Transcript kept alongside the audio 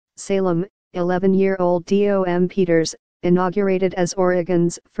Salem, 11-year-old Dom Peters, inaugurated as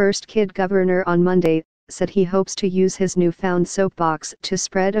Oregon's first kid governor on Monday, said he hopes to use his newfound soapbox to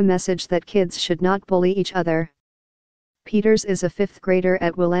spread a message that kids should not bully each other. Peters is a fifth grader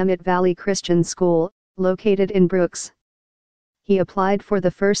at Willamette Valley Christian School, located in Brooks. He applied for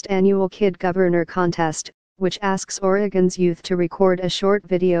the first annual Kid Governor contest, which asks Oregon's youth to record a short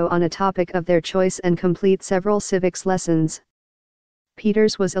video on a topic of their choice and complete several civics lessons.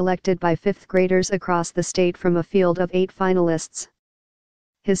 Peters was elected by fifth graders across the state from a field of 8 finalists.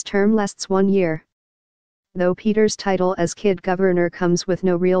 His term lasts 1 year. Though Peters' title as Kid Governor comes with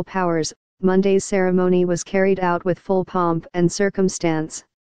no real powers, Monday's ceremony was carried out with full pomp and circumstance.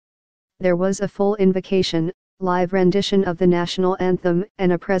 There was a full invocation, live rendition of the national anthem,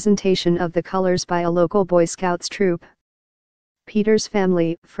 and a presentation of the colors by a local Boy Scouts troop. Peters'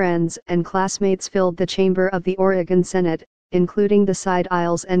 family, friends, and classmates filled the chamber of the Oregon Senate, including the side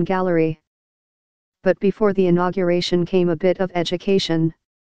aisles and gallery. But before the inauguration came a bit of education.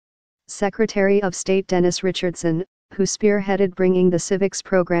 Secretary of State Dennis Richardson, who spearheaded bringing the civics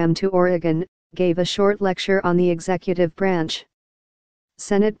program to Oregon, gave a short lecture on the executive branch.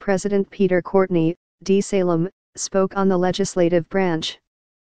 Senate President Peter Courtney, D. Salem, spoke on the legislative branch.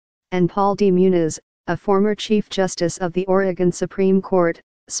 And Paul D. Muniz, a former Chief Justice of the Oregon Supreme Court,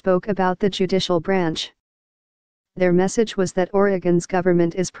 spoke about the judicial branch. Their message was that Oregon's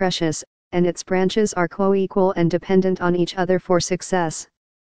government is precious, and its branches are co-equal and dependent on each other for success.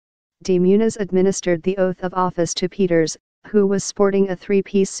 D. Muniz administered the oath of office to Peters, who was sporting a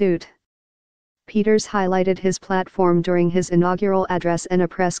 3-piece suit. Peters highlighted his platform during his inaugural address and a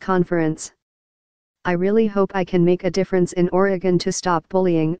press conference. "I really hope I can make a difference in Oregon to stop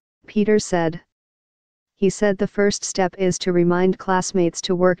bullying," Peters said. He said the first step is to remind classmates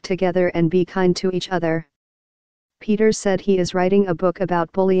to work together and be kind to each other. Peters said he is writing a book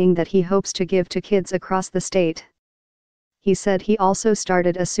about bullying that he hopes to give to kids across the state. He said he also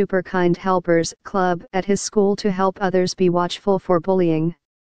started a Super Kind Helpers club at his school to help others be watchful for bullying.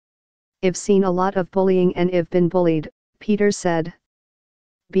 "I've seen a lot of bullying and I've been bullied," Peters said.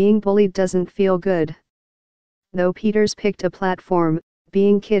 "Being bullied doesn't feel good." Though Peters picked a platform,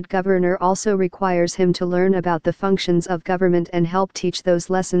 being Kid Governor also requires him to learn about the functions of government and help teach those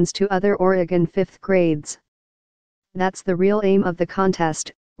lessons to other Oregon 5th grades. "That's the real aim of the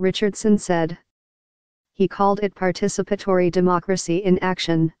contest," Richardson said. He called it participatory democracy in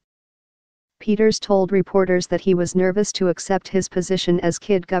action. Peters told reporters that he was nervous to accept his position as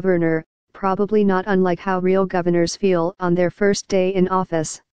Kid Governor, probably not unlike how real governors feel on their first day in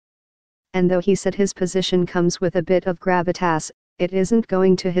office. And though he said his position comes with a bit of gravitas, it isn't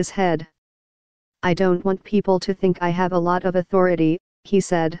going to his head. "I don't want people to think I have a lot of authority," he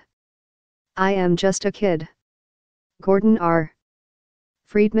said. "I am just a kid." Gordon R.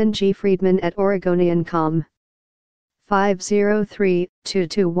 Friedman G. Friedman at Oregonian.com.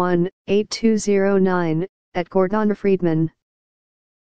 503-221-8209, at Gordon Friedman.